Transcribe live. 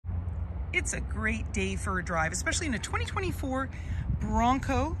It's a great day for a drive, especially in a 2024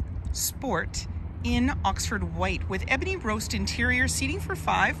 Bronco Sport in Oxford White with ebony roast interior, seating for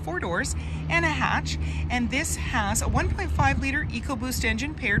 4 doors, and a hatch. And this has a 1.5 liter EcoBoost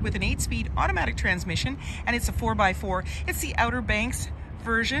engine paired with an 8-speed automatic transmission, and it's a 4x4. It's the Outer Banks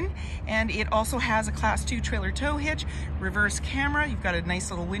version, and it also has a class 2 trailer tow hitch, reverse camera. You've got a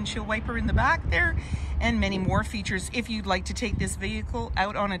nice little windshield wiper in the back there, and many more features. If you'd like to take this vehicle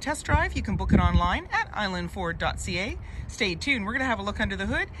out on a test drive, you can book it online at islandford.ca. Stay tuned. We're going to have a look under the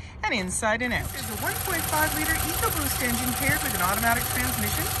hood and inside and out. This is a 1.5 liter EcoBoost engine paired with an automatic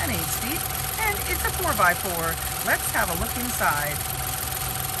transmission and 8-speed, and it's a 4x4. Let's have a look inside.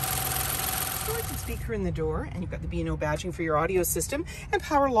 Storage and speaker in the door, and you've got the B&O badging for your audio system, and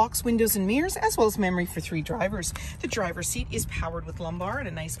power locks, windows and mirrors, as well as memory for 3 drivers. The driver's seat is powered with lumbar and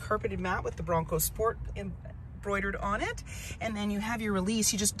a nice carpeted mat with the Bronco Sport embroidered on it. And then you have your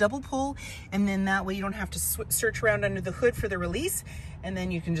release. You just double pull, and then that way you don't have to search around under the hood for the release, and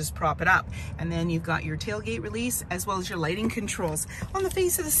then you can just prop it up. And then you've got your tailgate release as well as your lighting controls. On the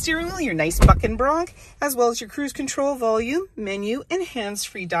face of the steering wheel, your nice buck-in bronc, as well as your cruise control, volume, menu, and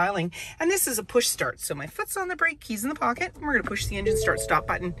hands-free dialing. And this is a push start, so my foot's on the brake, keys in the pocket, and we're going to push the engine start-stop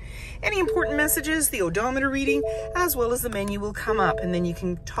button. Any important messages, the odometer reading, as well as the menu will come up, and then you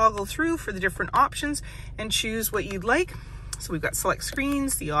can toggle through for the different options and choose what you'd like. So we've got select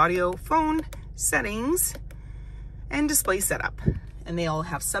screens, the audio, phone, settings, and display setup. And they all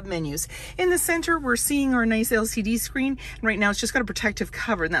have sub-menus. In the center, we're seeing our nice LCD screen. And right now, it's just got a protective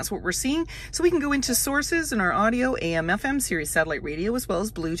cover, and that's what we're seeing. So we can go into sources and our audio, AM, FM, Sirius satellite radio, as well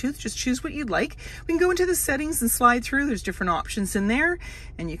as Bluetooth. Just choose what you'd like. We can go into the settings and slide through. There's different options in there,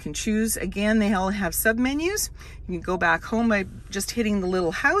 and you can choose. Again, they all have sub-menus. You can go back home by just hitting the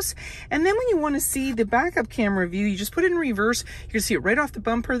little house. And then when you want to see the backup camera view, you just put it in reverse. You can see it right off the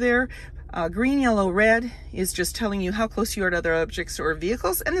bumper there. Green, yellow, red is just telling you how close you are to other objects or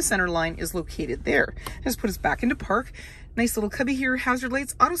vehicles, and the center line is located there. Just put us back into park. Nice little cubby here, hazard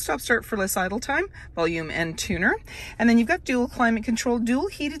lights, auto stop start for less idle time, volume and tuner. And then you've got dual climate control, dual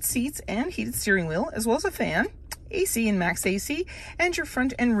heated seats and heated steering wheel, as well as a fan, AC and max AC, and your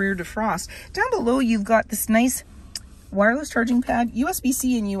front and rear defrost. Down below, you've got this nice wireless charging pad,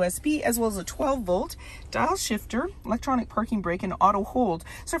 USB-C and USB, as well as a 12-volt dial shifter, electronic parking brake, and auto hold.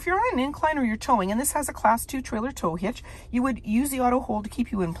 So if you're on an incline or you're towing, and this has a class 2 trailer tow hitch, you would use the auto hold to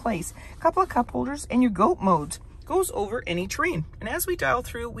keep you in place. A couple of cup holders, and your G.O.A.T modes goes over any terrain. And as we dial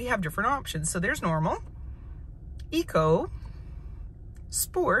through, we have different options. So there's normal, eco,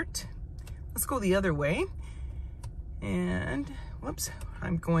 sport. Let's go the other way. And whoops,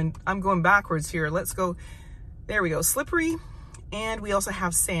 I'm going backwards here. Let's go. There we go, slippery, and we also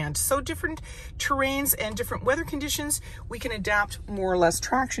have sand. So different terrains and different weather conditions, we can adapt more or less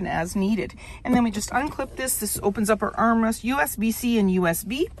traction as needed. And then we just unclip this. This opens up our armrest, USB-C and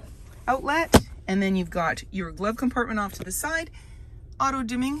USB outlet. And then you've got your glove compartment off to the side, auto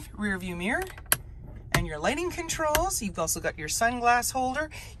dimming rear view mirror, and your lighting controls. You've also got your sunglass holder,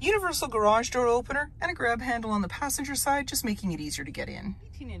 universal garage door opener, and a grab handle on the passenger side, just making it easier to get in.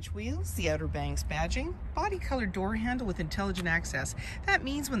 18-inch wheels, the Outer Banks badging, body colored door handle with intelligent access. That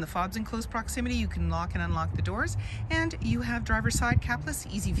means when the fob's in close proximity, you can lock and unlock the doors, and you have driver's side capless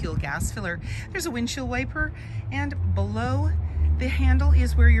easy fuel gas filler. There's a windshield wiper, and below the handle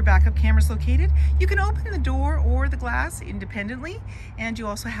is where your backup camera is located. You can open the door or the glass independently, and you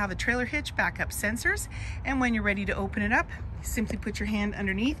also have a trailer hitch, backup sensors, and when you're ready to open it up, simply put your hand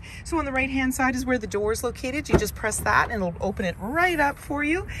underneath. So on the right hand side is where the door is located. You just press that and it'll open it right up for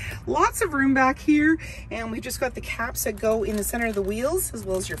you. Lots of room back here, and we've just got the caps that go in the center of the wheels, as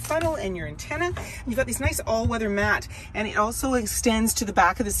well as your funnel and your antenna. And you've got these nice all-weather mat, and it also extends to the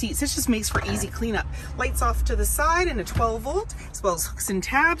back of the seats. This just makes for easy cleanup. Lights off to the side and a 12-volt, as well as hooks and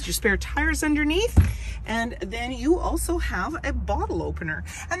tabs, your spare tires underneath. And then you also have a bottle opener.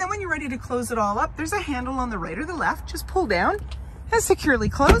 And then when you're ready to close it all up, there's a handle on the right or the left. Just pull down and securely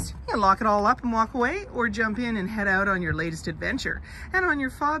closed. You can lock it all up and walk away, or jump in and head out on your latest adventure. And on your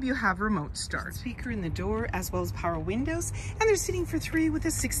fob, you have remote start. Speaker in the door, as well as power windows, and they're seating for 3 with a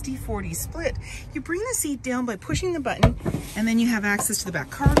 60-40 split. You bring the seat down by pushing the button, and then you have access to the back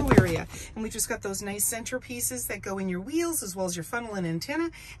cargo area. And we've just got those nice center pieces that go in your wheels, as well as your funnel and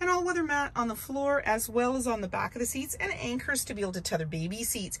antenna, and all-weather mat on the floor, as well as on the back of the seats, and anchors to be able to tether baby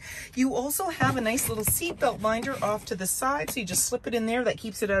seats. You also have a nice little seat belt binder off to the side, so you just slip clip it in there. That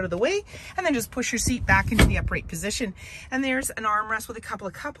keeps it out of the way. And then just push your seat back into the upright position. And there's an armrest with a couple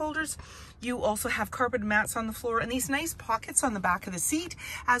of cup holders. You also have carpeted mats on the floor and these nice pockets on the back of the seat,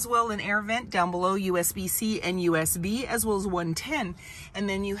 as well an air vent down below, USB-C and USB, as well as 110. And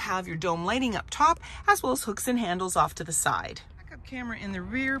then you have your dome lighting up top, as well as hooks and handles off to the side. Backup camera in the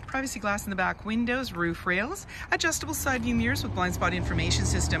rear, privacy glass in the back windows, roof rails, adjustable side view mirrors with blind spot information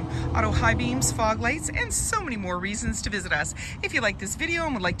system, auto high beams, fog lights, and so many more reasons to visit us. If you like this video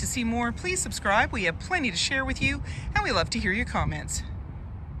and would like to see more, please subscribe. We have plenty to share with you, and we love to hear your comments.